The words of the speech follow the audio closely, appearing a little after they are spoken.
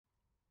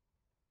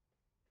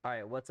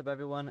Alright, what's up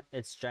everyone?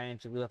 It's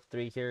Giant Jigglypuff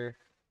 3 here.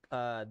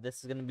 This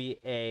is going to be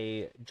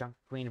a Junk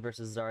Queen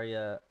versus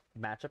Zarya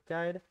matchup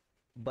guide,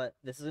 but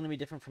this is going to be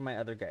different from my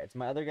other guides.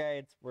 My other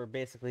guides were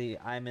basically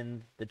I'm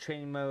in the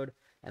training mode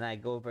and I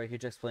go over a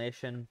huge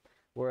explanation,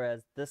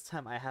 whereas this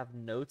time I have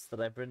notes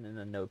that I've written in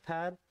a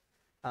notepad,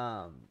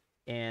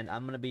 and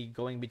I'm going to be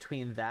going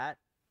between that,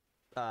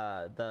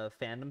 the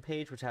fandom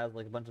page, which has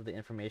like a bunch of the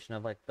information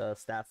of like the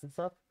stats and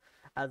stuff,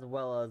 as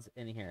well as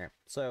in here.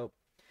 So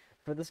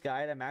for this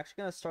guide, I'm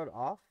actually going to start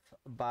off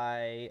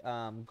by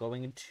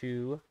going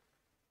to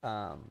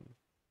um,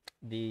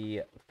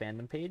 the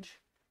fandom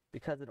page,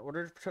 because in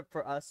order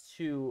for us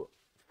to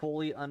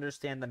fully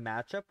understand the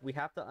matchup, we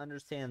have to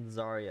understand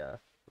Zarya,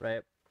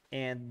 right?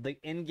 And the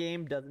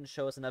in-game doesn't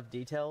show us enough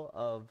detail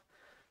of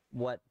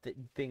what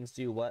things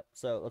do what.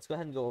 So let's go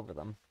ahead and go over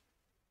them.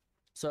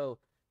 So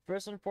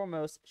first and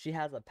foremost, she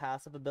has a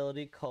passive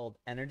ability called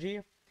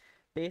Energy.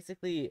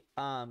 Basically,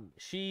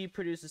 she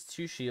produces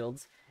two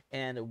shields,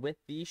 and with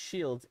these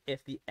shields,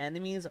 if the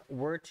enemies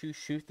were to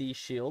shoot these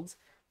shields,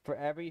 for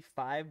every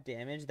 5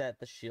 damage that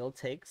the shield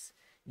takes,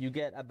 you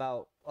get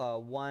about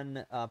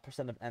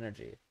 1% of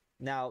energy.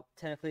 Now,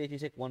 technically, if you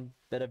take 1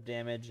 bit of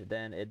damage,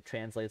 then it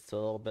translates to a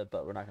little bit,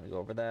 but we're not going to go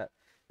over that.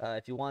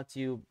 If you want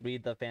to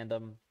read the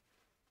fandom,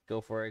 go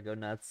for it, go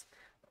nuts.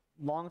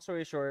 Long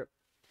story short,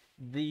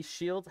 the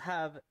shields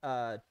have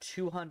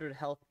 200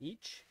 health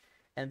each,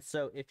 and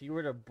so if you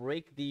were to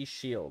break these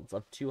shields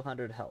of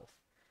 200 health,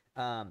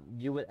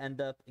 you would end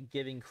up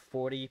giving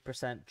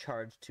 40%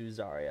 charge to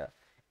Zarya.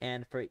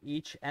 And for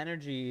each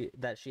energy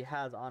that she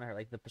has on her,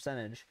 like the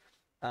percentage,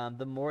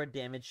 the more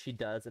damage she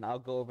does, and I'll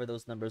go over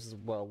those numbers as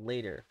well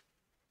later.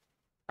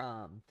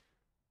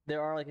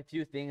 There are like a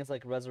few things,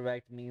 like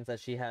Resurrect means that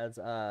she has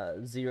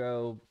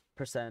 0%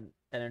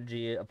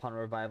 energy upon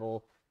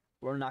revival.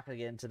 We're not going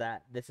to get into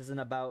that. This isn't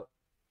about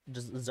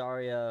just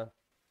Zarya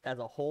as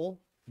a whole.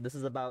 This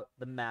is about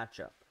the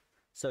matchup.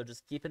 So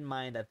just keep in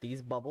mind that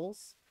these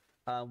bubbles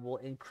will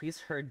increase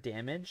her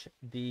damage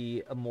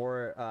the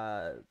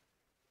more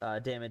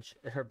damage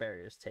her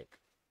barriers take.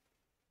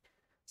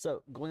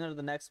 So going on to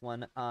the next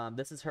one,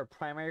 this is her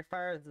primary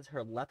fire. This is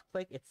her left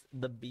click. It's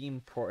the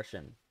beam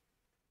portion.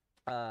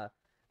 I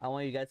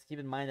want you guys to keep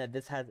in mind that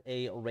this has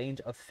a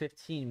range of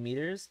 15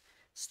 meters,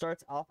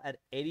 starts off at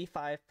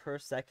 85 per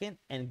second,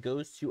 and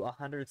goes to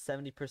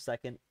 170 per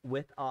second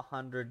with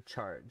 100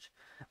 charge.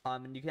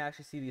 And you can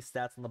actually see these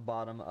stats on the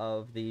bottom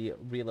of the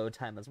reload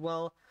time as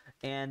well,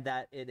 and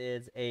that it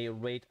is a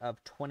rate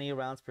of 20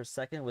 rounds per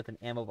second with an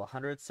ammo of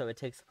 100, so it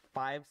takes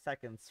 5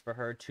 seconds for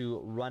her to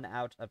run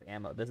out of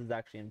ammo. This is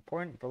actually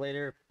important for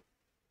later.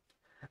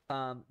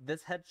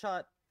 This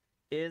headshot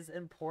is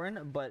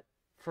important, but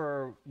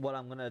for what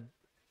I'm gonna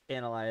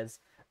analyze,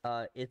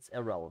 it's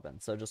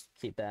irrelevant. So just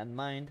keep that in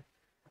mind.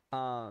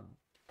 For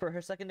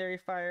her secondary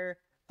fire,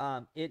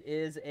 it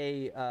is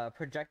a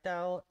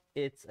projectile.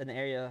 It's an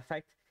area of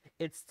effect.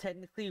 It's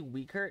technically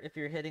weaker if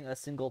you're hitting a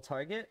single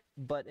target,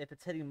 but if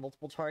it's hitting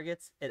multiple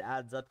targets, it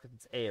adds up because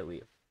it's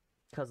AoE,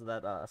 because of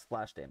that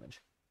splash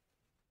damage.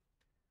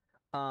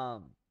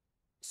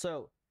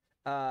 So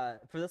for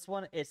this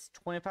one, it's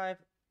 25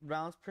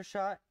 rounds per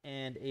shot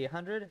and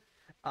 100.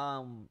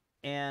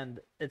 And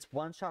it's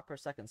 1 shot per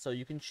second, so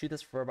you can shoot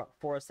this for about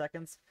 4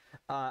 seconds.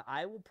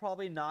 I will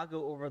probably not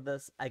go over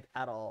this like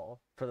at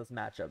all for this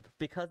matchup,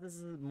 because this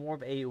is more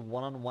of a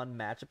one-on-one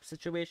matchup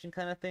situation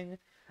kind of thing.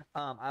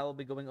 I will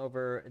be going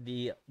over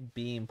the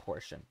beam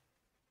portion.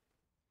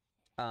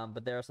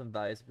 But there are some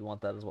values if you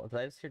want that as well. Did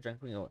I just hear Drunk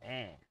go,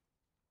 eh?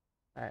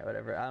 Alright,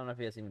 whatever. I don't know if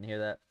you guys even hear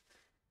that.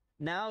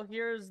 Now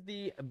here's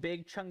the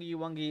big chungy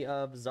wungy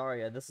of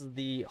Zarya. This is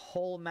the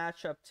whole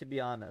matchup, to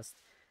be honest,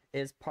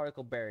 is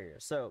particle barrier.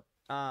 So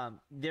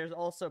there's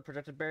also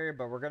projected barrier,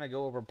 but we're gonna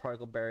go over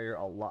particle barrier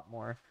a lot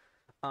more.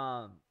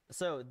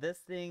 So this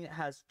thing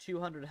has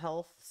 200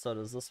 health, so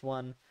does this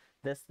one.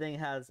 This thing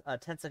has a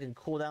 10-second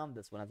cooldown.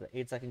 This one has an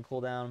 8-second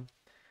cooldown.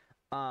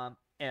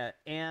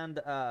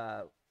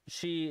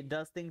 She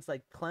does things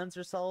like cleanse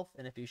herself,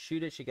 and if you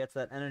shoot it, she gets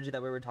that energy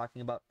that we were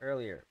talking about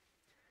earlier.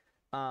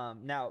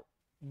 Now,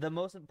 the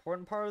most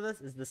important part of this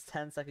is this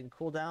 10-second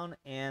cooldown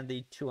and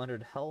the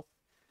 200 health,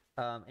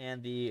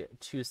 and the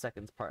 2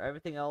 seconds part.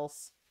 Everything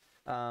else,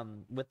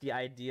 with the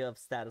idea of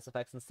status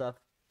effects and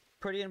stuff,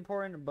 pretty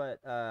important, but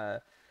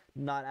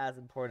not as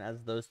important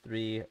as those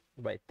 3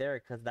 right there,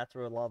 because that's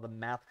where a lot of the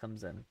math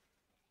comes in.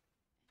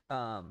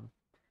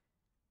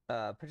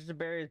 Protective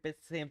barrier is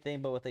basically the same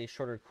thing, but with a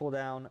shorter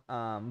cooldown.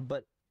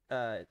 But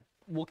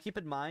we'll keep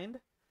in mind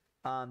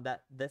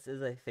that this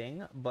is a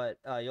thing, but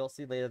you'll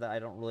see later that I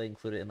don't really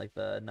include it in like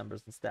the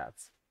numbers and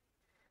stats.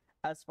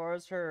 As far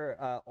as her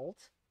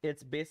ult,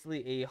 it's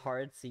basically a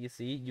hard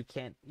CC. You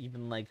can't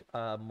even like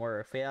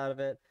more fade out of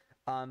it.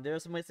 There are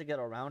some ways to get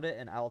around it,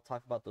 and I'll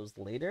talk about those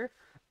later.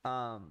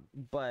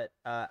 But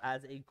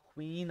as a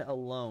queen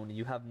alone,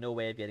 you have no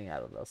way of getting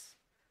out of this.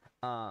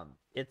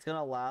 It's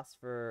gonna last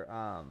for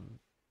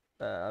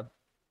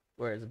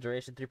where is the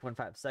duration?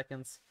 3.5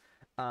 seconds.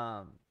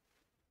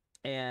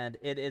 And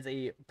it is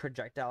a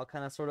projectile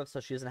kind of sort of, so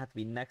she doesn't have to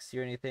be next to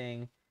you or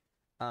anything.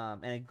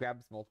 and it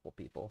grabs multiple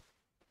people.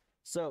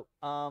 So,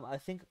 I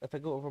think if I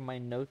go over my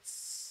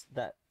notes,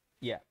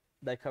 yeah,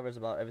 that covers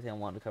about everything I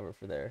wanted to cover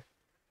for there.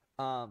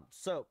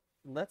 So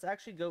let's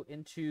actually go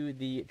into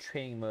the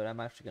training mode. I'm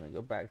actually gonna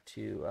go back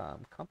to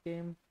comp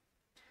game.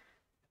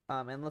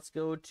 And let's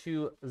go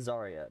to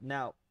Zarya.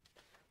 Now,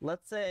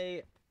 let's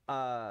say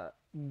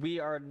we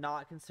are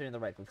not considering the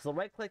right click, because the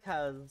right click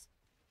has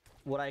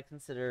what I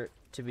consider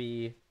to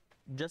be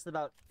just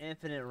about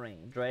infinite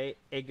range, right?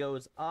 It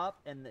goes up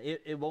and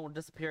it won't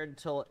disappear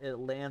until it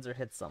lands or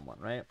hits someone,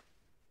 right?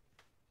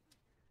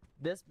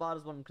 This bot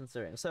is what I'm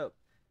considering. So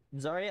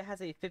Zarya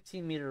has a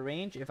 15-meter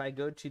range. If I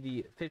go to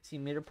the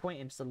 15-meter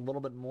point and just a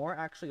little bit more,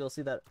 actually, you'll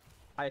see that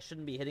I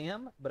shouldn't be hitting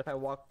him. But if I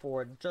walk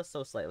forward just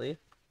so slightly,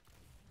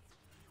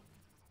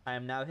 I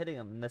am now hitting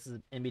him, and this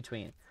is in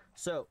between.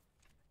 So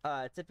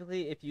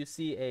typically, if you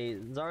see a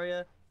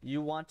Zarya,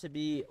 you want to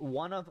be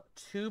one of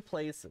two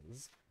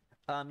places.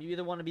 You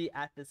either want to be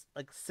at this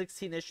like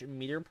 16-ish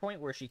meter point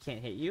where she can't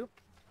hit you,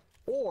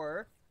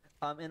 or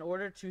in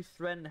order to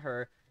threaten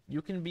her, you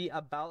can be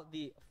about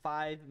the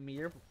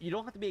 5-meter. You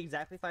don't have to be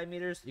exactly 5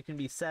 meters. You can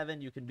be 7.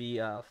 You can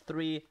be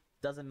 3.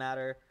 Doesn't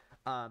matter.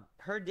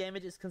 Her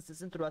damage is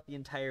consistent throughout the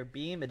entire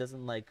beam. It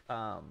doesn't like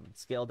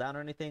scale down or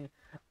anything.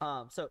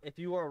 So if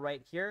you are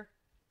right here,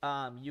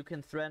 you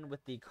can threaten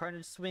with the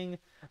Carnage Swing.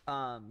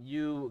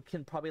 You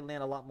can probably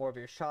land a lot more of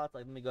your shots.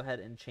 Like, let me go ahead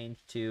and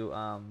change to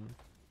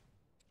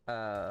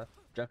Junker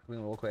Queen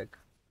real quick.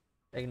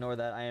 Ignore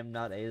that. I am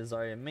not a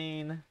Zarya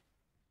main.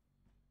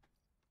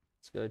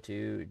 Let's go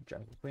to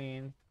Junker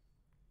Queen.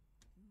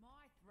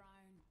 My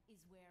throne is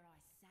where I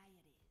say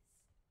it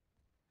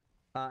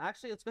is.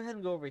 Actually, let's go ahead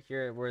and go over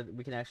here where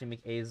we can actually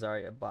make a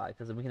Zarya bot,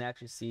 because we can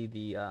actually see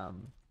the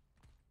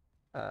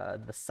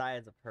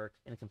size of her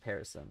in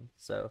comparison.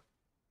 So,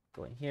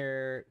 going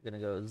here, gonna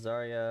go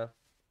Zarya.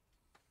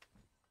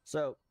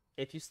 So,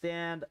 if you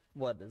stand,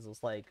 what is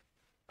this like?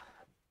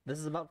 This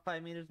is about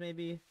 5 meters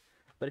maybe,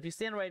 but if you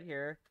stand right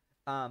here,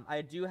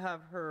 I do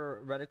have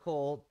her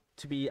reticle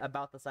to be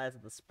about the size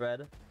of the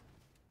spread.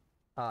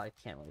 I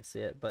can't really see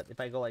it, but if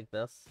I go like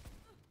this,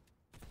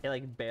 it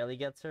like barely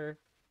gets her,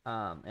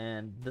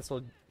 and this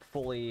will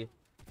fully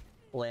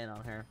land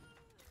on her.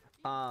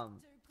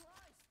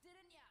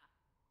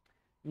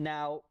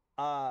 Now,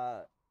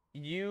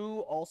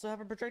 you also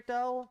have a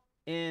projectile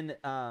in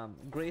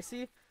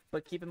Gracie,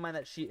 but keep in mind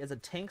that she is a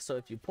tank, so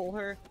if you pull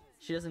her,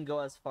 she doesn't go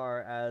as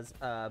far as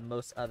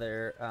most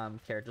other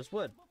characters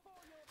would.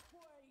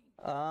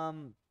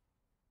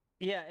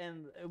 Yeah,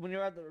 and when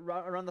you're at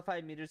around the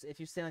 5 meters, if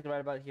you stand like right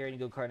about here and you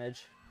go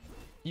Carnage,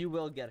 you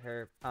will get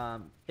her.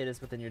 It is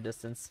within your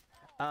distance.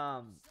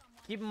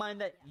 Keep in mind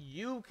that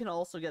you can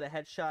also get a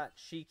headshot.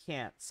 She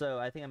can't. So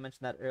I think I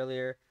mentioned that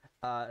earlier.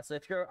 So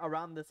if you're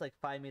around this like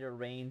 5-meter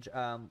range,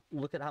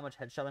 look at how much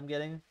headshot I'm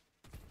getting.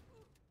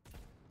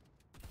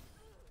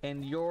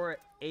 And your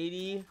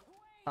 80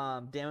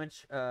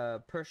 damage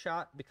per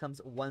shot becomes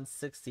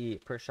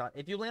 160 per shot.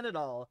 If you land it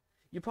all,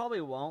 you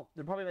probably won't.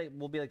 There probably like,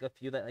 will be like a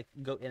few that like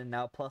go in and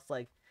out. Plus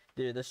like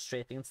the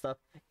strafing and stuff.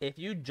 If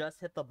you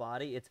just hit the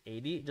body, it's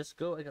 80. Just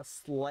go like a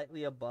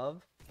slightly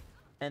above,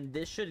 and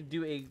this should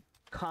do a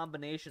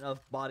combination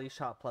of body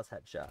shot plus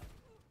headshot.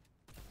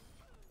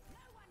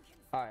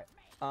 All right.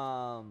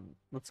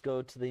 Let's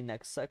go to the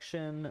next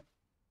section.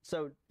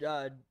 So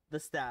the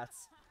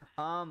stats.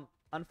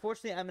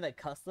 Unfortunately, I'm in a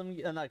custom,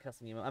 not a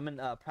custom game. I'm in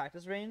a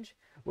practice range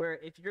where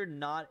if you're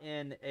not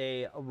in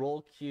a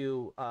role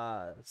queue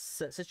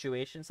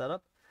situation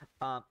setup,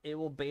 it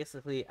will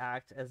basically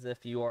act as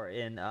if you are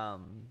in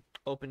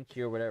open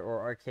queue or whatever,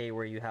 or arcade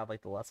where you have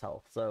like the less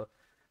health. So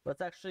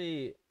let's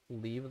actually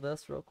leave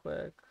this real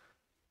quick.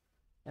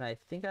 And I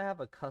think I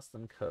have a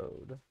custom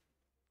code.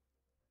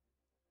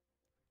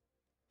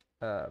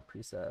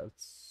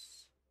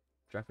 Presets,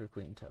 Drunker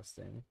Queen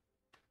testing.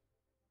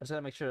 I just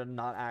gotta make sure to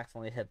not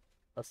accidentally hit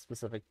a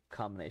specific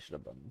combination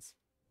of buttons,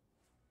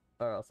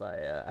 or else I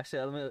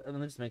actually let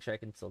me just make sure I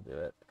can still do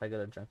it. If I go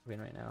to Drunker Queen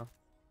right now,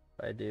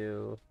 if I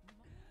do,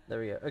 there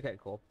we go. Okay,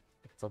 cool.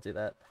 I can still do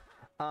that.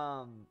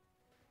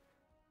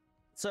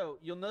 So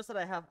you'll notice that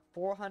I have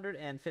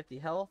 450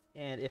 health,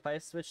 and if I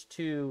switch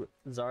to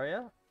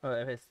Zarya, or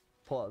if I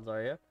pull out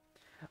Zarya,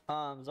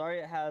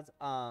 Zarya has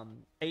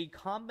a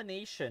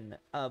combination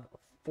of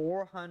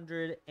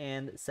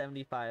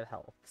 475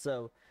 health.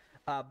 So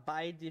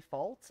by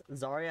default,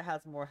 Zarya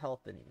has more health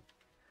than you.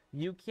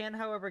 You can,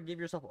 however, give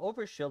yourself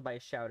overshield by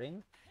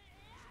shouting,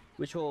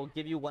 which will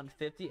give you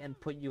 150 and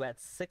put you at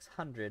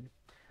 600.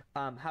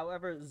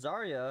 However,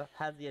 Zarya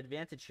has the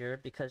advantage here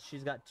because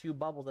she's got 2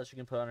 bubbles that she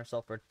can put on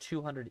herself for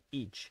 200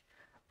 each.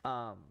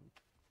 So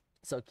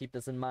keep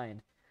this in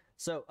mind.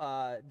 So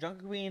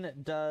Junker Queen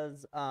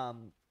does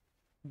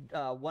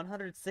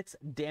 106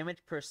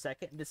 damage per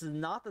second. This is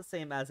not the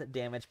same as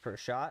damage per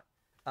shot.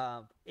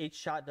 Each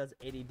shot does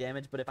 80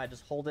 damage, but if I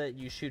just hold it,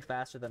 you shoot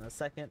faster than a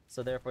second,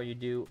 so therefore you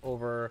do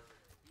over,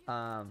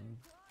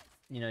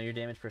 your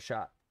damage per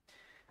shot.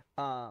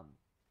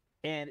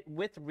 And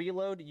with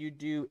reload, you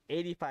do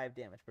 85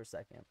 damage per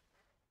second.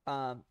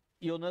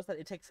 you'll notice that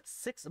it takes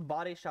 6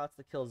 body shots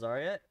to kill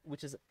Zarya,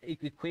 which is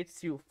it equates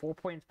to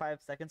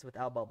 4.5 seconds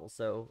without bubbles.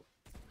 So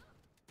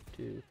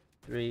 2,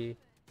 3,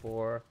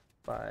 4,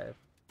 5,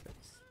 6.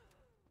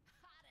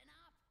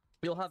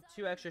 You'll have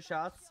 2 extra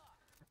shots,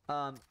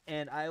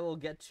 and I will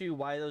get to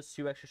why those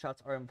 2 extra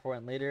shots are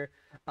important later.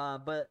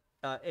 But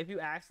if you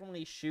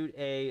accidentally shoot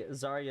a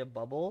Zarya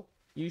bubble,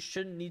 you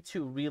shouldn't need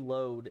to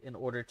reload in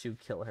order to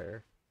kill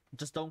her.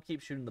 Just don't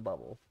keep shooting the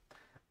bubble.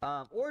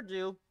 Or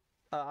do.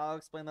 I'll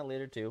explain that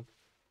later too.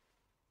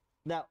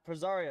 Now, for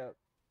Zarya,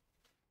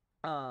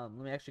 let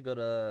me actually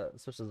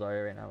switch to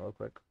Zarya right now real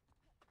quick.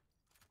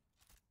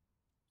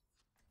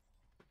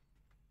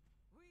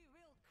 We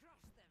will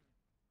crush them.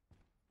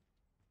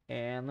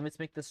 And let me just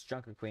make this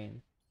Junker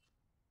Queen.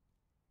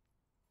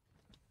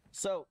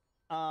 So,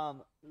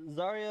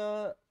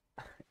 Zarya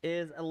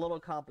is a little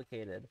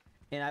complicated,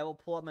 and I will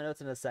pull up my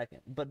notes in a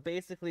second. But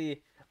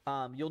basically,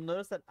 you'll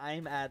notice that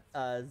I'm at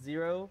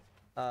 0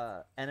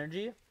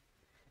 energy,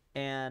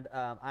 and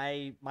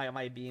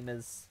my beam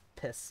is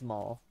piss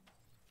small.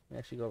 Let me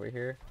actually go over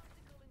here.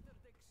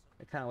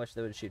 I kind of wish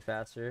they would shoot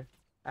faster.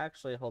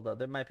 Actually, hold up.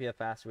 There might be a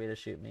faster way to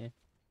shoot me.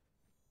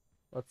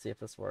 Let's see if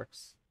this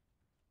works.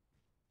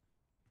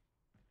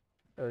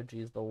 Oh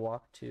geez, the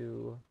walk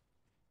to...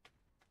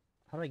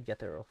 How do I get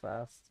there real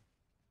fast?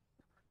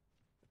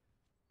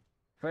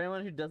 For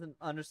anyone who doesn't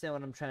understand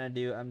what I'm trying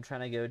to do, I'm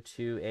trying to go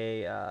to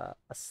a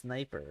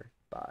sniper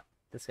bot.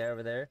 This guy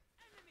over there.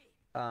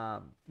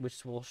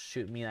 Which will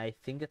shoot me, and I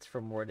think it's for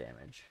more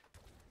damage.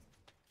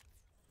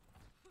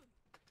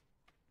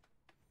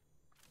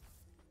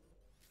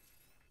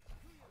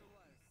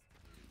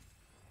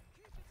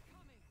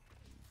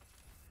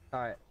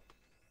 Alright.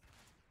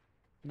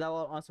 That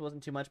honestly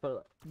wasn't too much,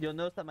 but you'll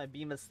notice that my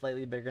beam is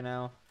slightly bigger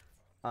now.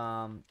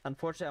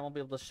 Unfortunately, I won't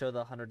be able to show the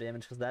 100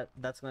 damage because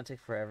that's going to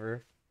take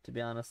forever, to be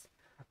honest.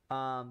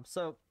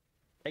 So,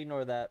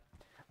 ignore that.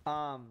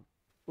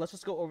 Let's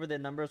just go over the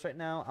numbers right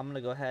now. I'm going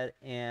to go ahead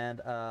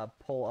and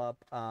pull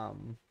up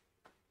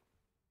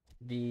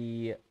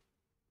the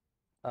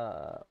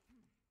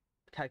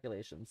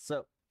calculations.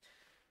 So,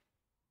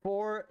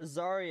 for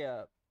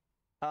Zarya,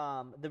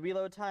 the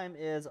reload time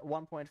is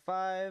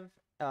 1.5,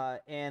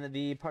 and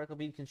the particle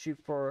beam can shoot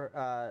for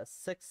 5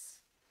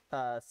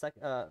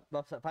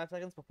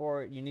 seconds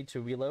before you need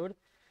to reload.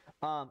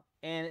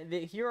 And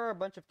here are a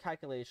bunch of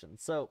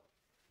calculations. So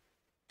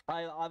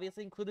I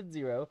obviously included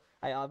 0.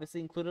 I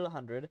obviously included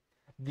 100.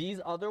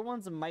 These other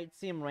ones might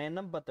seem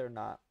random, but they're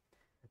not.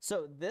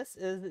 So this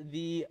is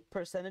the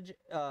percentage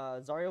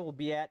Zarya will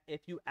be at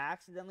if you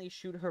accidentally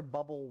shoot her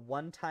bubble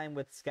 1 time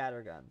with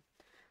Scattergun.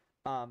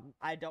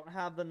 I don't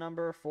have the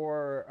number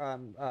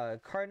for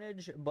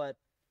Carnage, but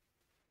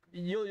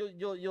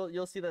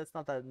you'll see that it's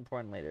not that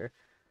important later.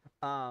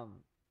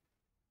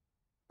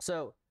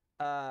 So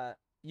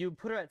you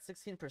put her at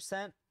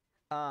 16%.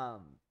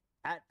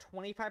 At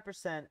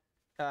 25%,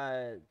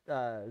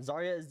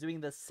 Zarya is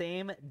doing the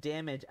same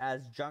damage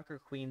as Junker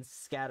Queen's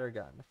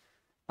Scattergun.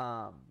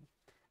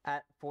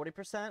 At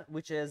 40%,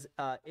 which is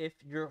if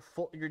your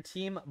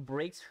team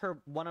breaks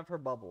one of her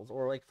bubbles,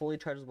 or like fully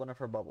charges one of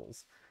her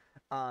bubbles.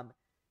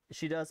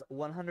 She does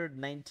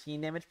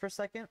 119 damage per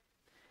second.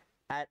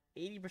 At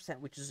 80%,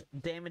 which is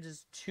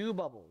damages 2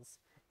 bubbles,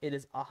 it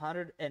is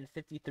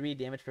 153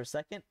 damage per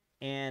second,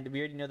 and we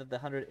already know that the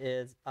 100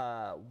 is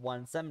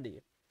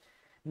 170.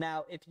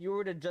 Now, if you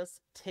were to just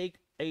take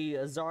a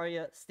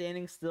Zarya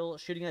standing still,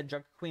 shooting a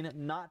Junker Queen,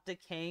 not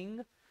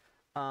decaying,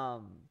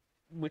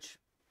 which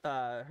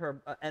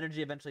her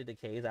energy eventually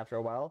decays after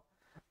a while,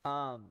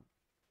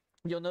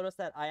 you'll notice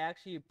that I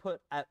actually put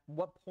at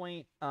what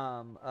point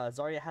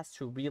Zarya has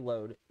to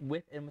reload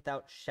with and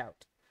without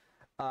shout.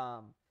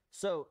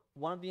 So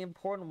one of the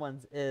important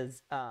ones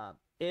is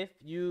if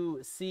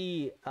you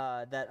see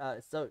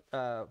that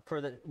for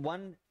the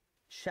 1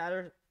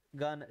 shatter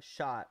gun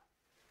shot,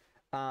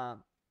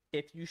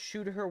 if you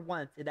shoot her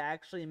once, it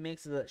actually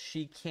makes it that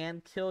she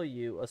can kill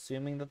you,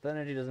 assuming that the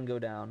energy doesn't go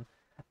down,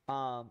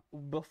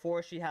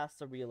 before she has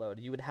to reload.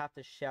 You would have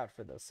to shout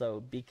for this, so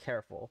be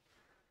careful.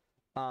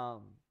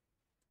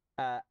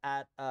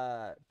 At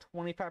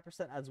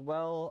 25% as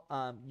well,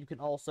 you can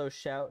also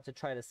shout to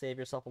try to save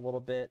yourself a little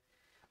bit.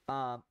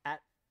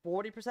 At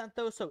 40%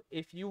 though, so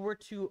if you were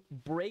to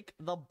break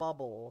the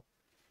bubble,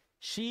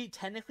 she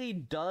technically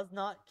does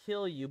not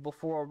kill you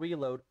before a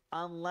reload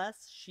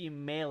unless she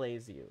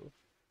melees you.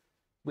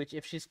 Which,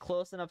 if she's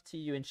close enough to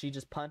you and she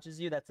just punches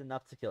you, that's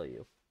enough to kill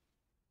you.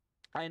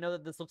 I know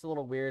that this looks a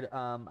little weird.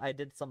 I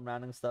did some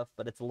rounding stuff,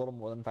 but it's a little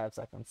more than 5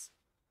 seconds.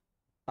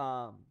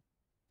 80%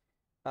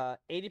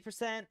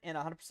 and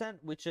 100%,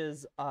 which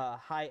is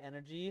high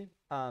energy.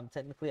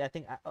 Technically, I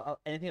think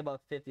anything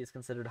above 50 is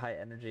considered high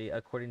energy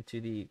according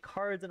to the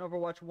cards in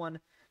Overwatch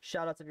 1.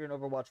 Shoutouts if you're an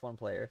Overwatch 1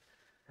 player.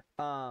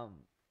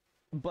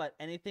 But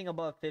anything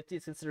above 50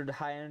 is considered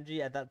high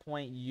energy. At that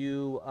point,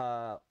 you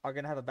are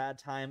going to have a bad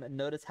time.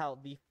 Notice how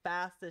the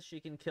fastest she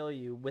can kill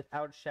you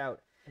without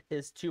shout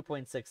is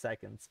 2.6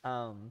 seconds.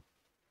 And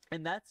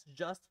that's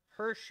just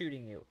her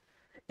shooting you.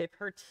 If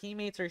her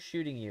teammates are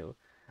shooting you,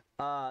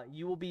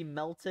 you will be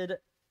melted.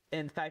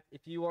 In fact,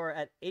 if you are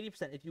at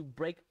 80%, if you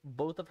break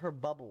both of her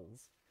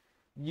bubbles,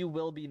 you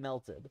will be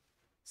melted.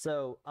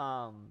 So,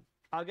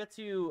 I'll get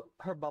to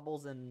her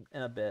bubbles in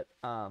a bit.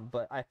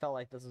 But I felt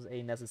like this was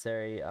a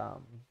necessary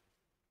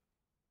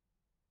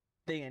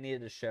thing I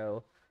needed to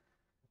show.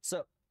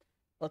 So,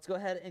 let's go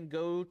ahead and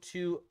go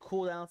to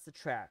cooldowns to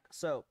track.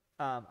 So,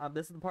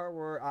 this is the part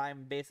where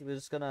I'm basically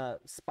just gonna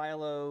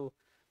Spylo,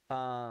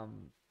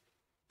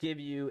 give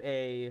you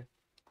a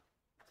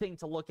thing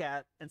to look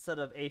at instead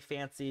of a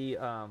fancy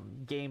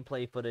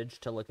gameplay footage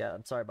to look at.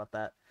 I'm sorry about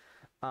that.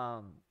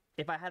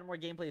 If I had more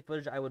gameplay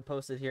footage, I would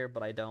post it here,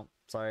 but I don't.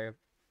 Sorry.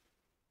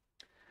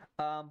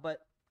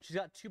 But she's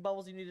got 2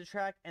 bubbles you need to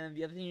track, and then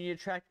the other thing you need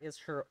to track is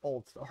her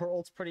ult. Her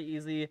ult's pretty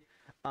easy.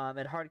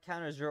 It hard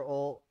counters your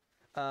ult.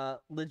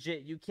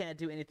 Legit, you can't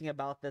do anything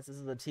about this. This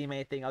is a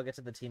teammate thing. I'll get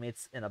to the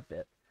teammates in a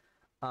bit.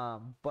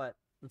 But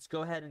let's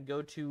go ahead and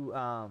go to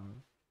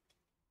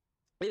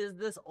is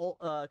this ult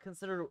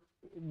considered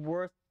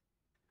worth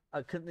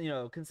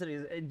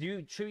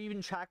considering should we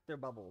even track their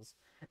bubbles?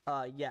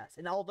 Yes.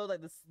 And although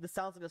like this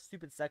sounds like a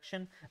stupid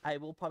section, I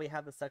will probably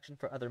have the section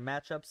for other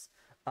matchups,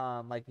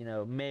 like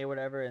May or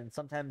whatever, and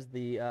sometimes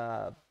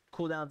the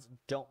cooldowns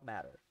don't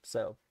matter.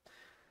 So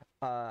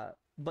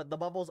but the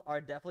bubbles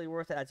are definitely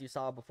worth it, as you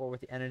saw before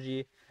with the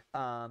energy.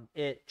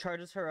 It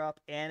charges her up,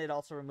 and it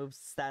also removes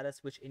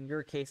status, which in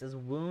your case is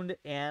wound,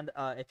 and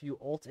if you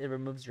ult, it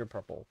removes your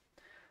purple.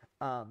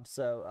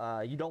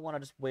 So you don't want to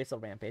just waste a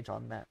rampage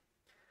on that.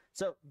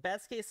 So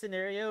best case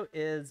scenario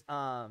is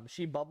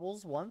she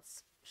bubbles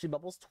once, she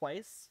bubbles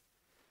twice,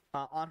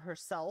 on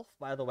herself,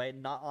 by the way,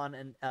 not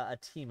on a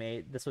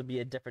teammate. This would be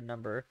a different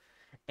number.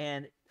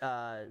 And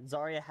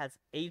Zarya has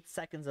 8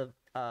 seconds of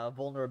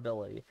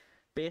vulnerability.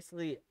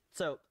 Basically,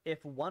 so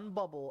if one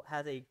bubble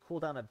has a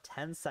cooldown of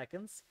 10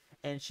 seconds,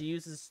 and she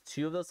uses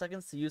 2 of those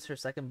seconds to use her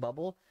second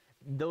bubble,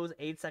 those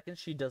 8 seconds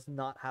she does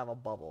not have a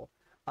bubble.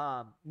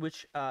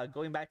 Which,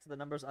 going back to the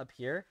numbers up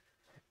here,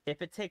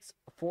 if it takes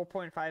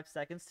 4.5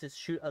 seconds to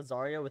shoot a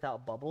Zarya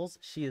without bubbles,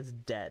 she is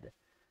dead.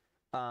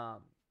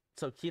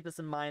 So keep this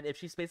in mind. If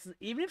she spaces,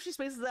 even if she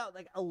spaces out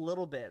like a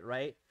little bit,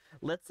 right?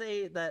 Let's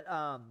say that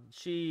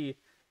she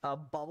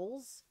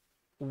bubbles,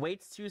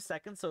 waits 2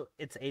 seconds, so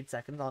it's 8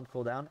 seconds on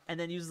cooldown, and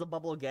then uses the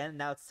bubble again.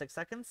 Now it's 6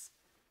 seconds.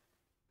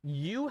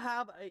 You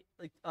have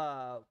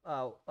a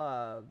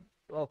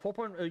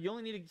 4. You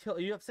only need to kill.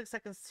 You have 6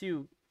 seconds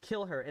to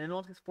kill her, and it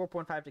only takes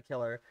 4.5 to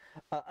kill her.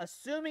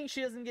 Assuming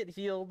she doesn't get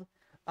healed,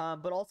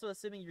 but also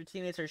assuming your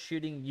teammates are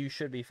shooting, you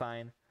should be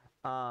fine.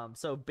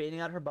 So baiting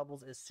out her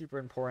bubbles is super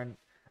important.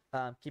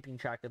 Keeping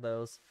track of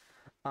those.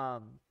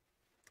 How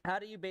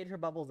do you bait her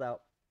bubbles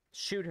out?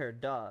 Shoot her,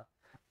 duh.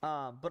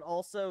 But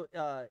also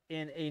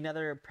in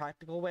another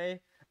practical way,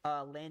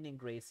 landing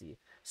Gracie.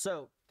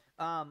 So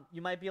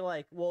you might be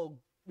like, well,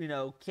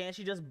 can't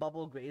she just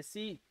bubble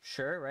Gracie?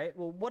 Sure, right?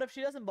 Well, what if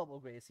she doesn't bubble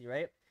Gracie,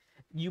 right?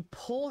 You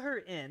pull her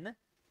in,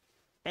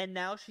 and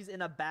now she's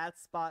in a bad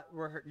spot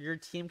where your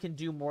team can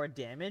do more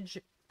damage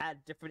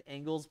at different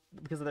angles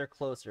because they're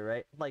closer,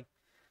 right? Like,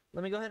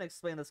 let me go ahead and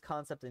explain this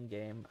concept in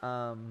game.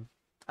 I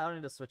don't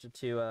need to switch it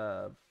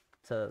to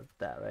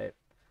that, right?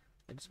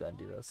 I just gotta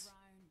do this.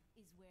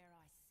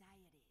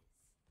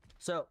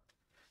 So,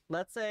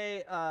 let's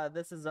say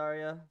this is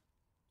Zarya,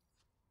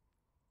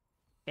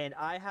 and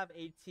I have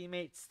a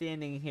teammate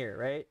standing here,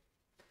 right?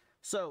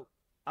 So,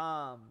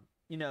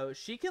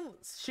 she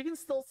can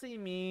still see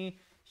me.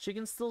 She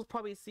can still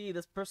probably see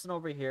this person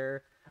over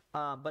here.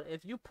 But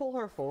if you pull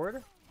her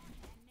forward,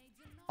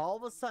 all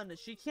of a sudden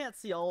she can't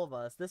see all of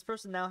us. This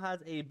person now has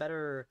a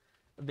better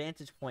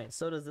vantage point.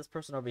 So does this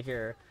person over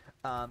here.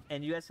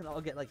 And you guys can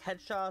all get like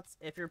headshots.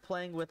 If you're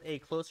playing with a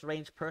close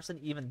range person,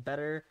 even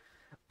better.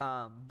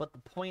 But the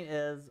point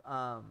is,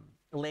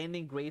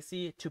 landing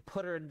Gracie to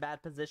put her in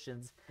bad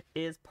positions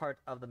is part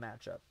of the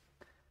matchup.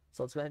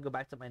 So let's go ahead and go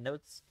back to my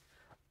notes.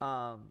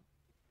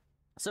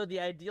 So the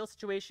ideal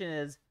situation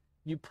is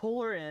you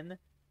pull her in,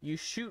 you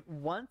shoot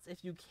once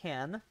if you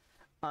can,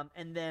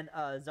 and then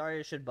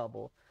Zarya should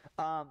bubble.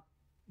 I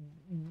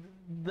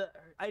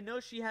know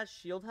she has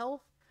shield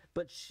health,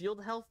 but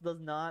shield health does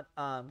not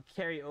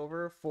carry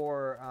over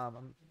for.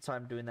 I'm sorry,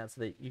 I'm doing that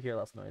so that you hear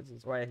less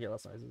noises, or I hear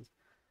less noises.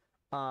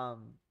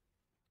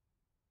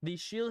 The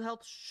shield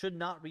health should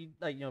not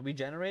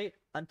regenerate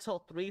until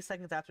 3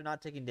 seconds after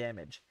not taking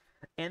damage.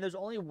 And there's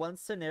only one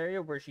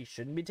scenario where she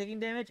shouldn't be taking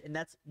damage, and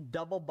that's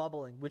double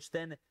bubbling, which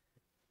then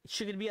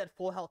she could be at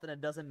full health and it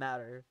doesn't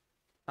matter.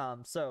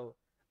 I'm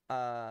not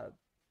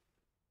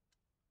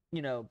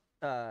even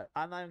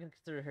gonna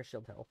consider her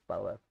shield health, by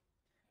the way.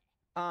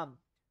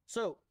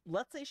 So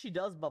let's say she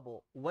does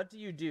bubble. What do?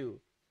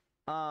 You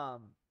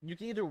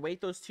can either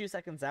wait those 2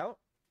 seconds out,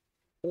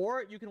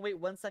 or you can wait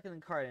 1 second in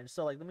carnage.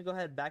 So like, let me go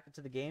ahead and back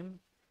into the game.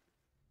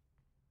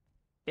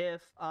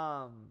 If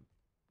I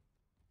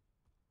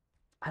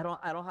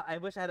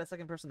wish I had a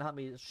second person to help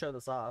me show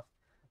this off,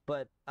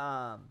 but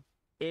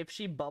if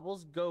she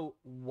bubbles, go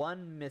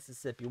 1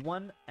 Mississippi,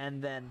 1,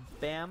 and then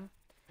bam,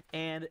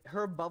 and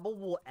her bubble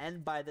will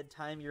end by the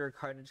time your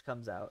carnage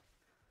comes out.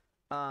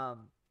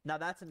 Now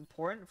that's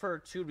important for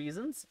two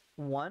reasons.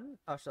 One,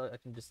 actually, I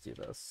can just do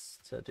this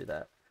to do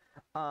that.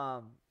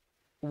 Um,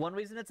 One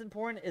reason it's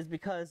important is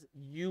because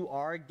you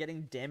are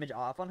getting damage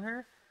off on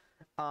her.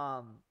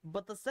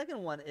 But the second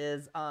one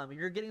is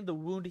you're getting the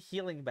wound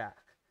healing back.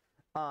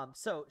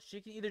 So she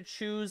can either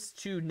choose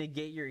to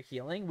negate your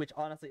healing, which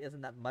honestly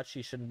isn't that much.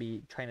 She shouldn't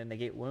be trying to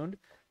negate wound.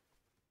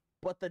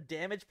 But the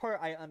damage part,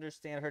 I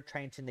understand her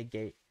trying to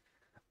negate.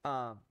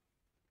 Um,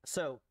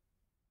 so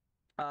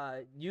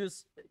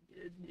use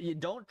you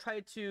don't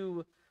try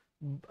to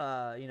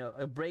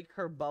break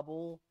her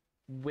bubble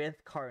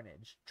with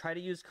Carnage. Try to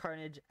use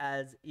Carnage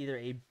as either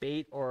a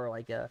bait or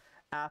like a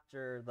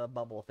after the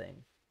bubble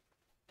thing.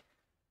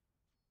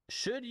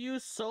 Should you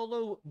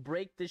solo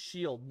break the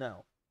shield?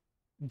 No.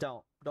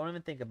 Don't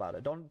even think about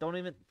it. Don't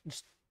even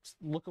just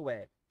look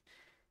away.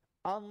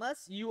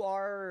 Unless you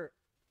are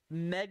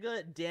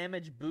mega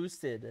damage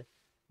boosted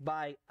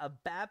by a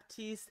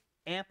Baptiste,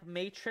 Amp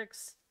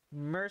Matrix,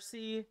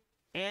 Mercy,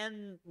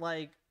 and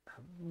like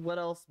what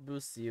else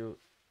boosts you?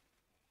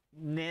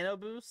 Nano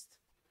boost?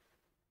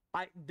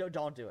 I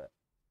don't do it.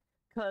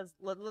 Cuz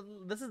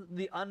this is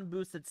the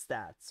unboosted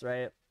stats,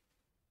 right?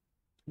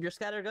 Your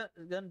scatter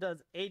gun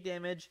does 8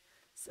 damage,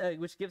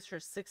 which gives her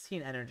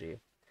 16 energy.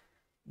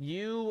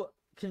 You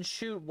can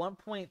shoot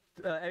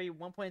every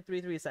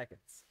 1.33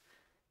 seconds.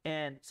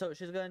 And so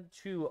she's going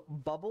to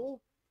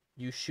bubble,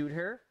 you shoot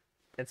her,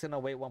 it's going to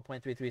wait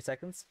 1.33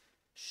 seconds,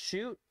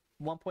 shoot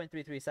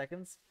 1.33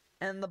 seconds,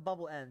 and the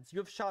bubble ends. You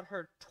have shot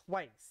her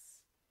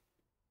twice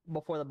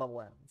before the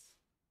bubble ends,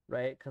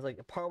 right? Because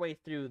like partway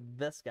through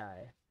this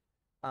guy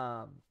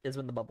is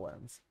when the bubble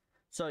ends.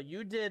 So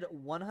you did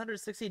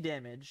 160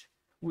 damage,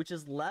 which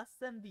is less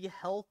than the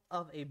health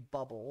of a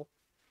bubble,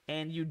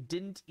 and you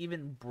didn't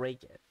even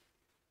break it.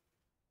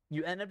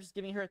 You end up just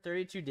giving her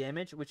 32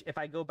 damage, which if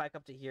I go back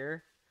up to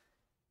here,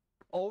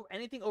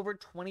 anything over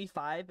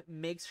 25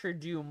 makes her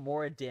do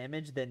more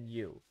damage than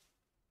you.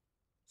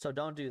 So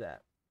don't do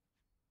that.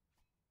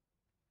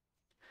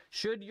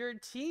 Should your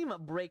team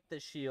break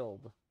the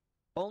shield?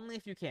 Only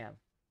if you can.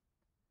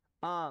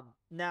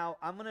 Now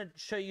I'm gonna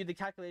show you the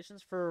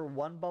calculations for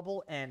 1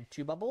 bubble and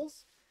 2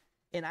 bubbles,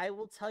 and I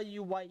will tell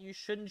you why you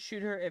shouldn't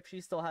shoot her if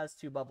she still has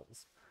 2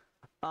 bubbles.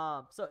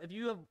 So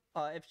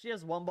if she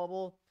has 1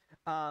 bubble,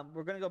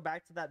 we're gonna go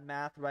back to that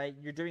math, right?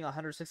 You're doing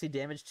 160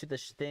 damage to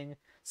this thing,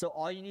 so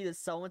all you need is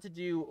someone to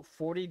do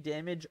 40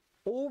 damage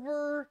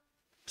over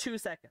 2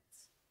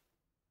 seconds.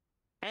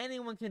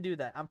 Anyone can do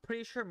that. I'm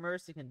pretty sure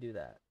Mercy can do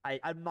that.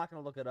 I'm not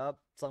gonna look it up.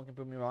 Someone can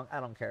prove me wrong. I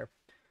don't care.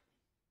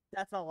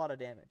 That's not a lot of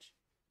damage,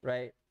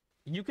 right?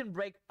 You can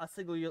break a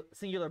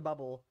singular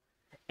bubble,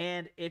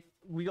 and if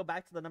we go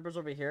back to the numbers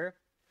over here,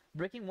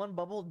 breaking 1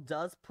 bubble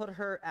does put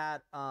her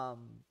at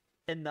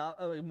enough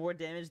more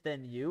damage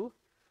than you.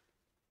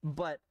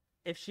 But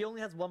if she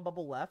only has 1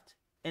 bubble left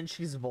and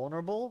she's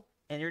vulnerable,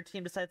 and your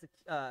team decides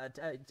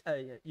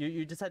to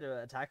you decide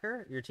to attack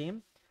her, your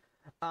team,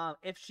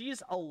 if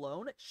she's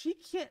alone, she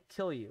can't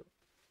kill you.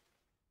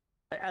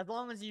 As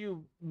long as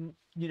you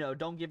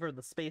don't give her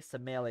the space to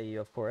melee you,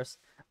 of course.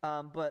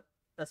 But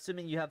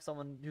assuming you have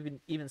someone who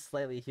can even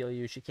slightly heal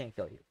you, she can't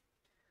kill you.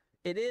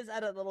 It is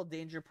at a little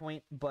danger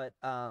point, but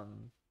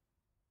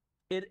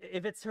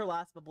if it's her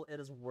last bubble, it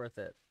is worth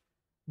it.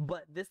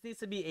 But this needs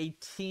to be a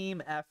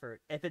team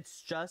effort. If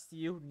it's just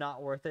you,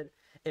 not worth it.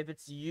 If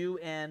it's you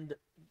and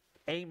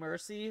a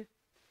Mercy,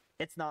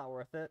 it's not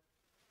worth it.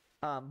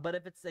 But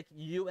if it's like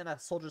you and a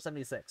Soldier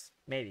 76,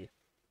 maybe.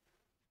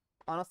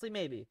 Honestly,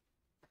 maybe.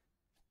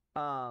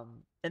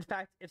 In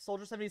fact, if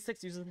Soldier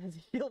 76 uses his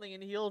healing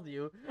and heals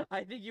you,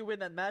 I think you win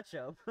that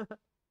matchup.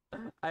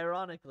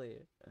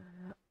 Ironically.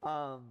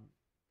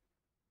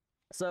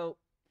 So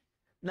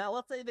now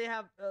let's say they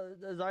have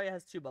Zarya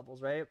has 2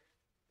 bubbles, right?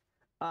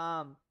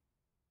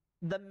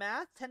 The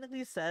math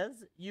technically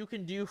says you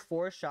can do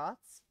 4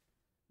 shots,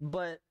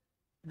 but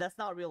that's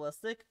not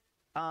realistic.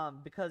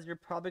 Because you're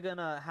probably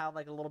gonna have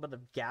like a little bit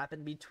of gap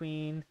in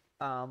between,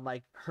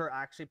 like her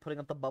actually putting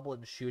up the bubble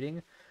and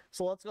shooting.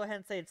 So let's go ahead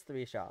and say it's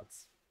 3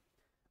 shots.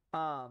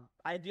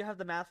 I do have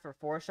the math for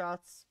 4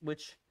 shots,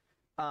 which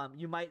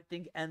you might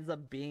think ends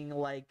up being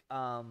like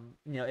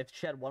if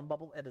she had 1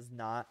 bubble, it is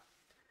not.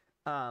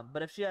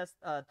 But if she has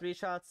 3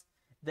 shots,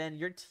 then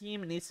your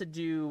team needs to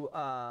do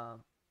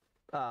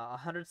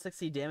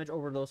 160 damage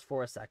over those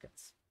 4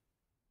 seconds.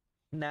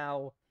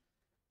 Now,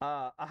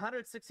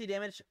 160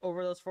 damage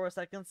over those 4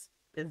 seconds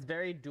is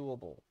very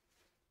doable.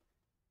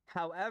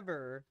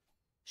 However,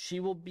 she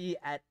will be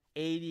at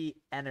 80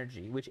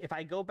 energy, which if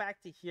I go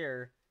back to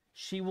here,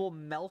 she will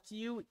melt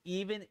you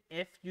even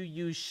if you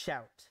use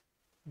Shout.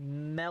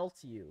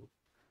 Melt you.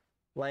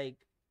 Like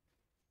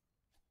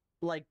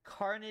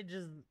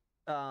Carnage's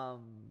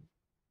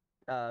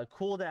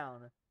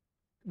cooldown,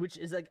 which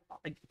is like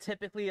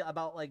typically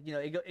about like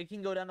it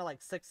can go down to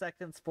like 6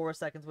 seconds, 4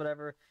 seconds,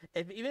 whatever.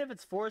 Even if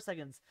it's 4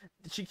 seconds,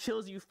 she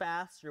kills you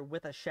faster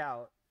with a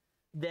Shout,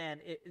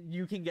 then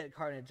you can get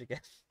Carnage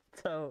again.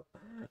 So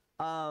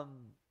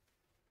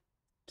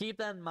keep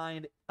that in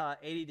mind.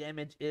 80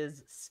 damage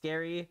is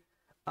scary.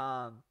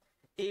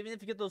 even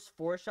if you get those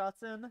 4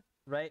 shots in,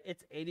 right,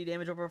 it's 80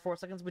 damage over 4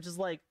 seconds, which is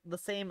like the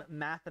same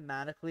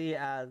mathematically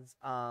as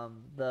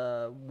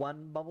the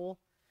 1 bubble.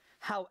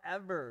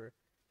 However,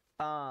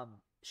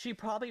 she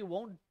probably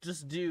won't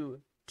just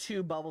do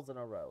 2 bubbles in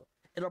a row.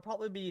 It'll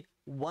probably be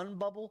 1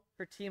 bubble.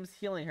 Her team's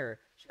healing her.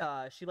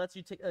 She lets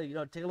you take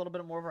take a little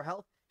bit more of her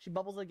health. She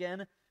bubbles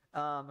again.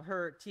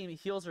 Her team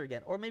heals her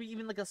again, or maybe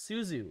even like a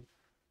Suzu,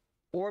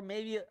 or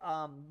maybe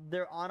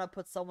their Ana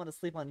puts someone to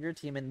sleep on your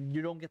team and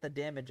you don't get the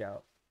damage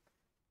out.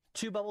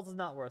 2 bubbles is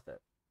not worth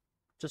it.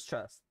 Just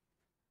trust.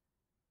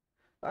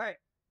 All right.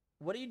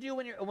 What do you do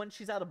when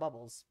she's out of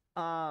bubbles?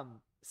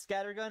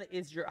 Scattergun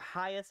is your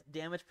highest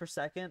damage per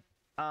second.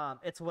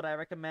 It's what I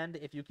recommend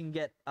if you can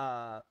get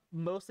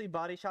mostly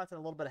body shots and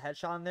a little bit of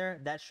headshot in there.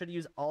 That should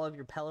use all of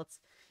your pellets.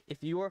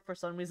 If you are for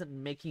some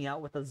reason making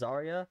out with a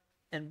Zarya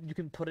and you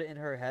can put it in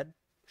her head,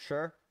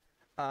 sure.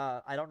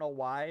 I don't know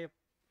why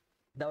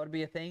that would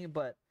be a thing,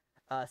 but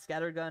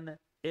Scattergun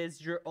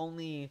is your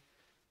only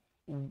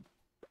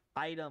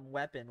item,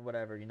 weapon,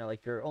 whatever,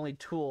 like your only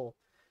tool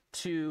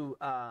to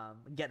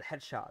get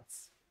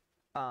headshots.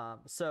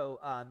 So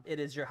it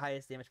is your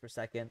highest damage per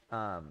second.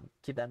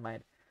 Keep that in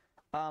mind.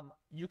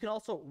 You can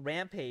also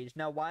Rampage.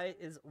 Now, why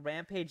is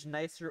Rampage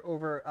nicer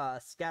over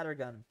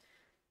Scattergun?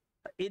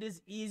 It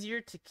is easier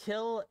to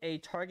kill a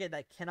target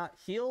that cannot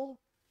heal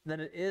than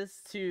it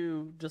is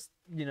to just,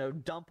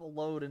 dump a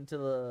load into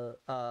the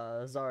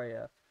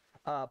Zarya.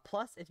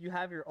 Plus, if you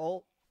have your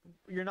ult,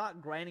 you're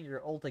not grinding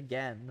your ult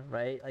again,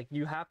 right? Like,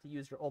 you have to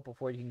use your ult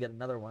before you can get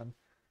another one.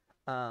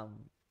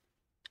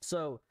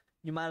 So,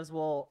 you might as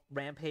well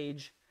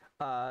Rampage.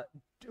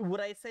 Would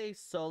I say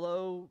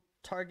solo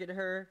target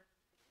her?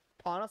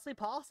 Honestly,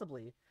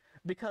 possibly.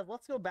 Because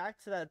let's go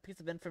back to that piece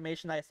of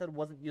information I said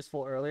wasn't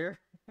useful earlier.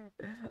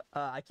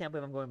 I can't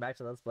believe I'm going back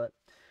to this, but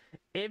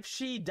if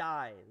she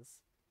dies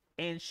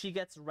and she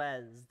gets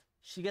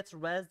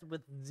rezzed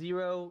with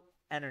 0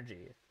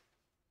 energy.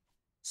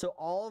 So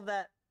all of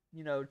that,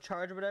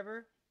 charge or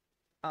whatever,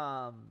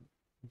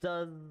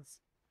 does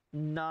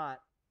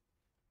not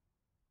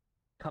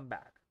come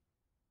back.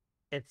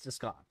 It's just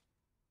gone.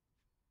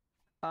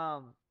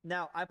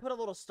 Now I put a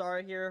little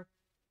star here.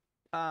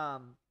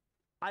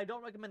 I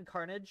don't recommend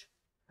Carnage.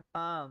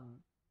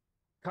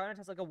 Carnage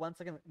has like a 1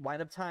 second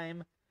wind up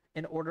time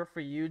in order for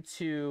you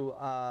to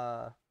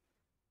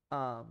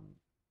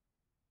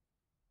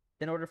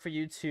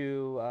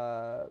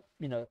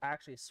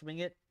actually swing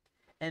it.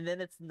 And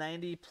then it's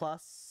 90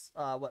 plus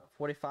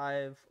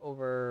 45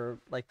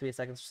 over like 3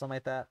 seconds or something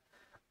like that.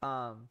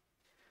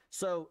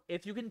 So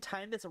if you can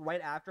time this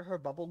right after her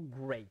bubble,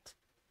 great.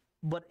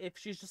 But if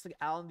she's just like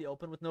out in the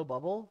open with no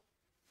bubble,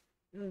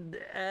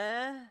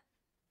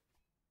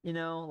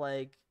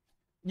 like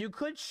you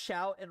could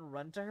shout and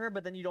run to her,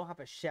 but then you don't have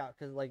to shout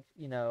because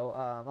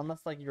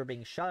unless like you're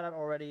being shot at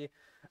already.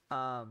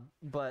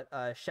 But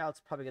shout's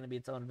probably gonna be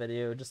its own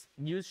video. Just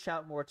use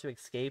shout more to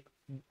escape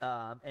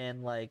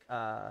and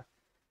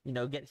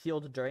get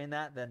healed during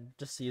that, then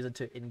just use it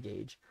to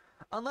engage.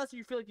 Unless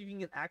you feel like you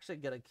can actually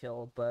get a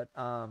kill, but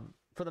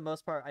for the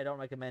most part, I don't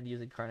recommend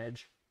using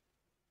Carnage.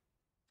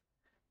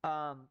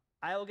 I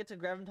will get to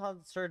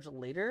Graviton Surge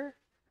later.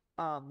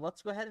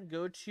 Let's go ahead and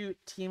go to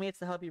teammates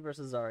to help you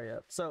versus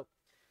Zarya. So,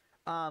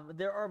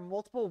 there are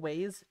multiple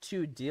ways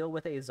to deal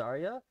with a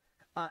Zarya,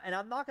 and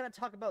I'm not going to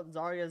talk about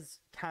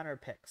Zarya's counter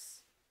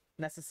picks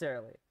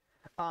necessarily,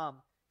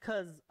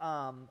 because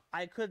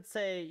I could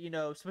say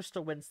switch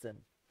to Winston.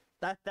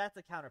 That's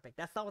a counter pick.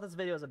 That's not what this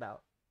video is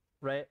about,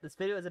 right? This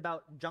video is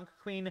about Junk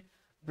Queen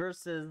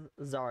versus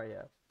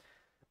Zarya.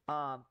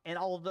 And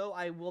although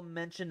I will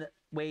mention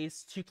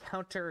ways to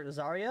counter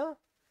Zarya,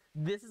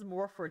 this is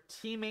more for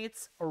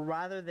teammates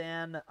rather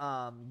than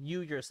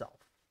you yourself,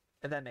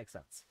 if that makes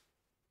sense.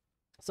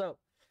 So,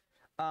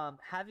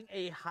 having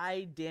a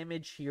high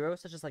damage hero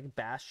such as like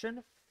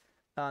Bastion,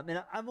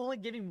 and I'm only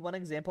giving one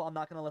example. I'm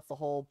not gonna list the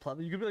whole plot.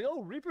 You could be like,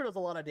 "Oh, Reaper does a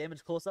lot of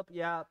damage close up."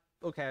 Yeah,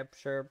 okay,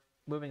 sure.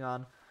 Moving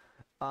on.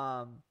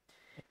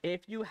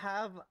 If you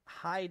have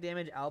high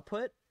damage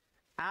output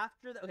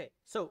after the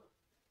so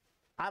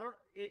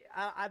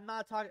I'm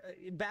not talking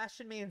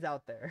Bastion mains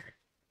out there.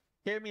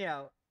 Hear me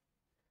out.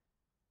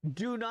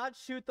 Do not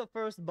shoot the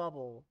first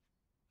bubble,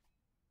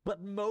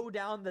 but mow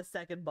down the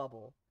second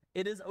bubble.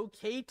 It is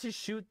okay to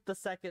shoot the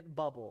second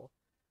bubble.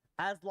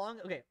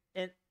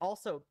 And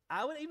also,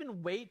 I would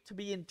even wait to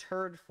be in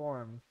turret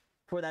form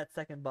for that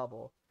second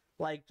bubble.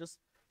 Like, just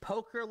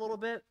poke her a little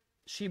bit.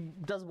 She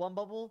does 1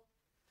 bubble.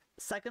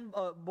 Second,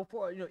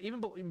 before,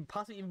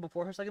 possibly even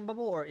before her second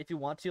bubble, or if you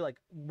want to, like,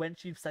 when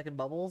she second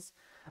bubbles,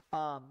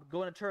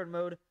 go into turret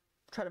mode,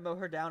 try to mow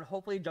her down.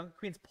 Hopefully, Junker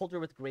Queen's pulled her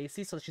with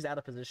Gracie so she's out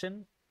of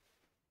position.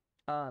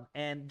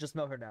 And just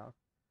mow her down.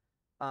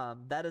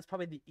 That is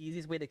probably the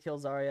easiest way to kill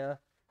Zarya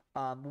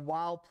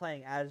while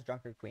playing as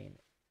Junker Queen.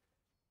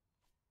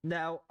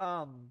 Now,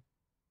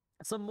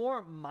 some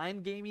more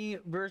mind gamey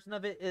version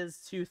of it is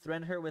to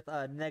threaten her with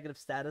negative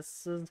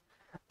statuses,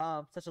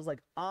 such as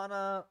like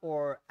Ana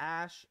or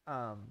Ashe.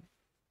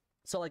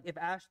 So like if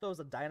Ashe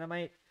throws a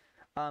dynamite,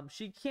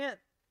 she can't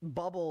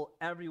bubble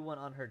everyone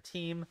on her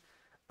team.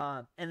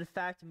 And in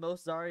fact,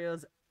 most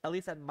Zaryas, at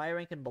least at my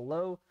rank and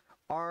below,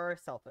 are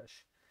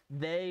selfish.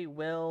 They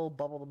will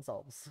bubble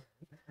themselves.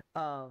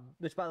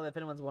 Which, by the way, if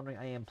anyone's wondering,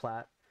 I am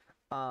plat.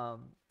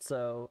 I'm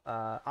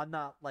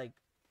not like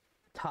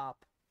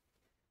top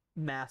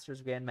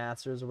masters,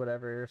 grandmasters, or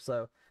whatever.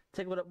 So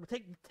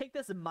take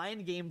this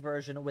mind game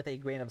version with a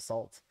grain of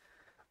salt.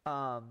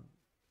 Um,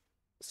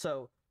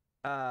 so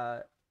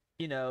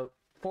you know,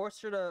 force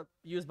her to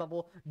use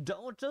bubble.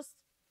 Don't just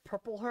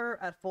purple her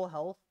at full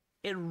health.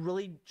 It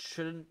really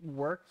shouldn't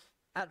work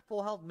at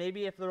full health.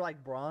 Maybe if they're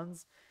like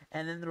bronze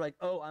and then they're like,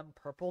 oh, I'm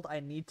purpled, I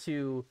need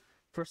to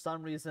for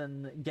some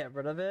reason get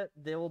rid of it,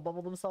 they will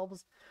bubble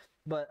themselves.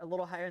 But a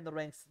little higher in the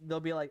ranks, they'll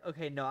be like,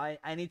 okay, no,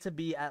 I need to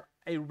be at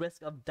a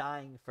risk of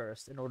dying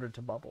first in order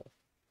to bubble.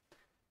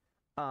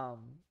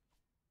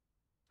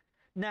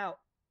 Now,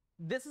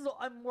 this is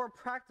a more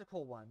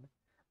practical one.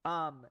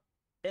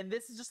 And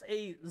this is just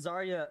a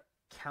Zarya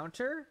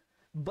counter,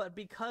 but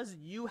because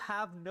you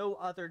have no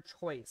other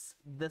choice,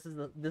 this is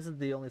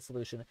the only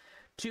solution.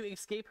 To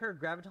escape her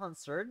Graviton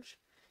Surge,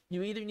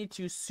 you either need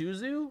to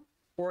Suzu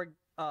or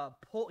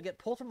get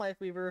pulled from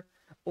Lifeweaver,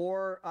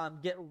 or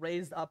get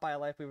raised up by a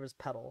Lifeweaver's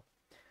Petal.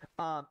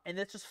 And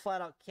this just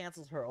flat out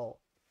cancels her ult.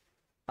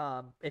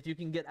 If you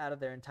can get out of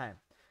there in time.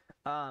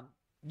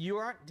 You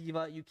aren't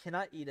D.Va, you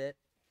cannot eat it.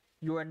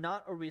 You are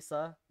not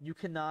Orisa. You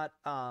cannot.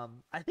 I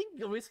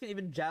think Orisa can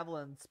even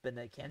javelin spin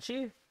it, can't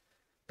she?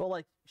 But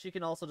like, she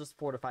can also just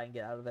fortify and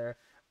get out of there.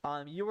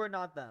 You are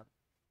not them.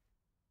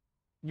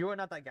 You are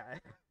not that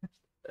guy.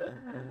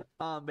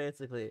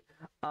 Basically.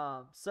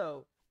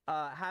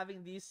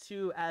 Having these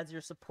two as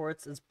your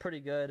supports is pretty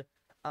good.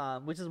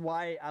 Which is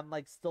why I'm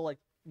like still like,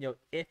 you know,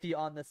 iffy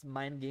on this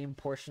mind game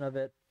portion of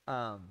it.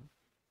 But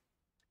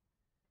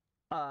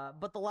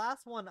the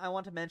last one I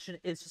want to mention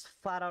is just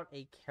flat out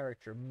a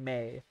character,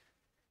 Mei.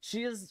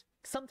 She is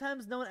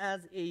sometimes known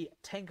as a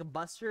tank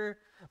buster,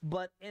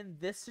 but in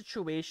this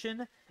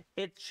situation,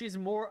 she's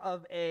more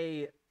of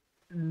a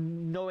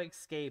no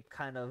escape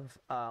kind of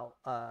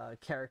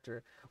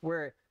character,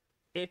 where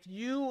if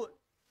you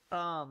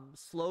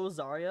slow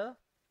Zarya,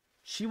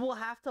 she will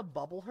have to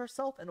bubble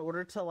herself in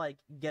order to like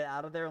get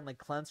out of there and like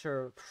cleanse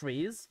her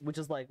freeze, which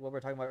is like what we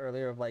were talking about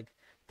earlier of like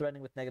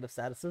threatening with negative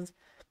statuses.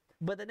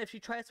 But then if she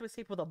tries to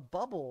escape with a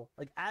bubble,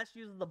 like as she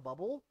uses the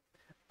bubble,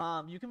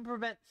 you can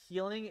prevent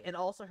healing and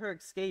also her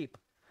escape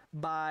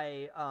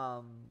by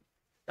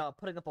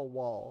putting up a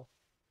wall.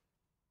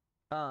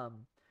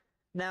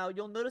 Now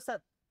you'll notice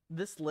that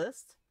this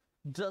list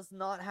does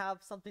not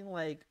have something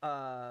like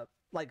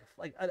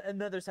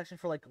another section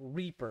for like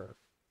Reaper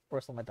or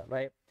something like that,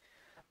 right?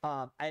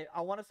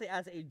 I want to say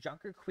as a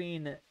Junker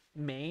Queen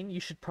main,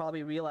 you should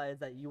probably realize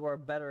that you are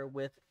better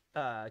with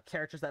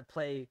characters that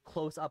play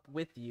close up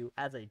with you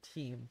as a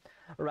team,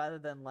 rather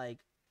than like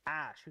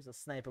Ashe, who's a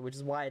sniper, which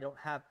is why I don't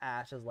have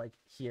Ashe as like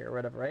here or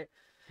whatever, right?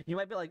 You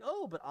might be like,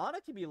 oh, but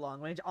Ana can be long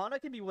range. Ana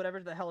can be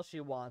whatever the hell she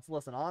wants.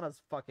 Listen, Ana's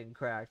fucking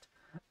cracked.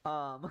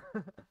 And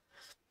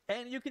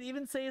you can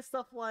even say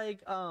stuff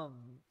like,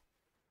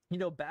 you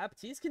know,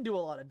 Baptiste can do a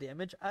lot of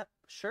damage.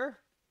 Sure,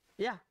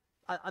 yeah,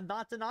 I'm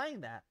not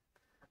denying that.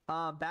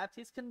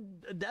 Baptiste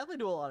can definitely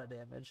do a lot of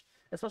damage,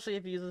 especially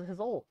if he uses his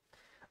ult.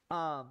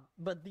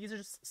 But these are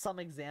just some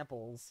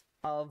examples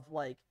of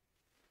like,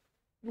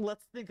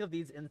 let's think of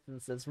these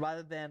instances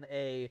rather than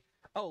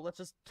let's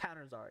just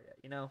counter Zarya,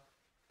 you know?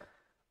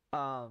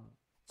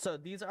 So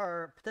these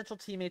are potential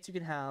teammates you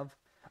can have.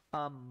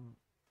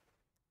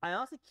 I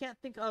honestly can't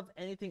think of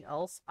anything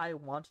else I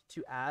want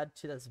to add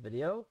to this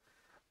video.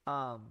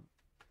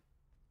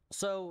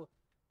 So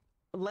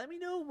let me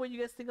know what you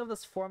guys think of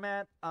this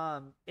format.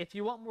 If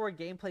you want more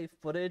gameplay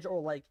footage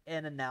or like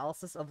an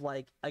analysis of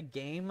like a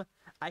game,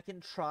 I can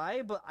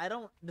try, but I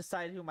don't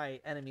decide who my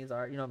enemies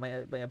are, you know,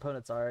 my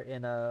opponents are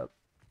in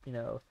you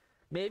know,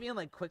 maybe in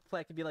like quick play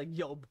I could be like,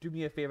 yo, do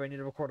me a favor, I need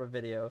to record a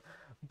video.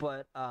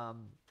 But other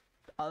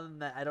than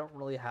that, I don't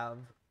really have,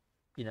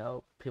 you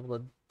know, people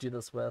to do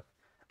this with.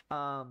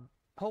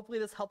 Hopefully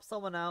this helps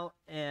someone out,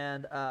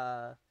 and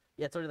yeah,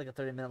 it's already like a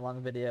 30-minute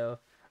long video.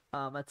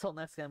 Until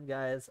next time,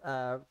 guys.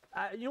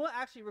 You know what?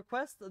 Actually,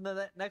 request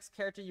the next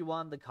character you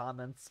want in the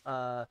comments.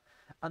 I'm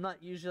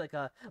not usually like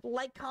a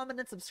like, comment,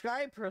 and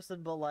subscribe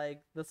person, but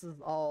like this is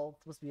all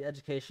supposed to be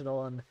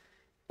educational, and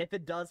if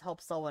it does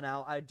help someone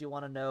out, I do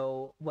want to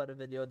know what a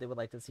video they would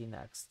like to see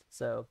next.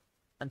 So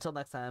until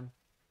next time,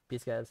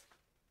 peace, guys.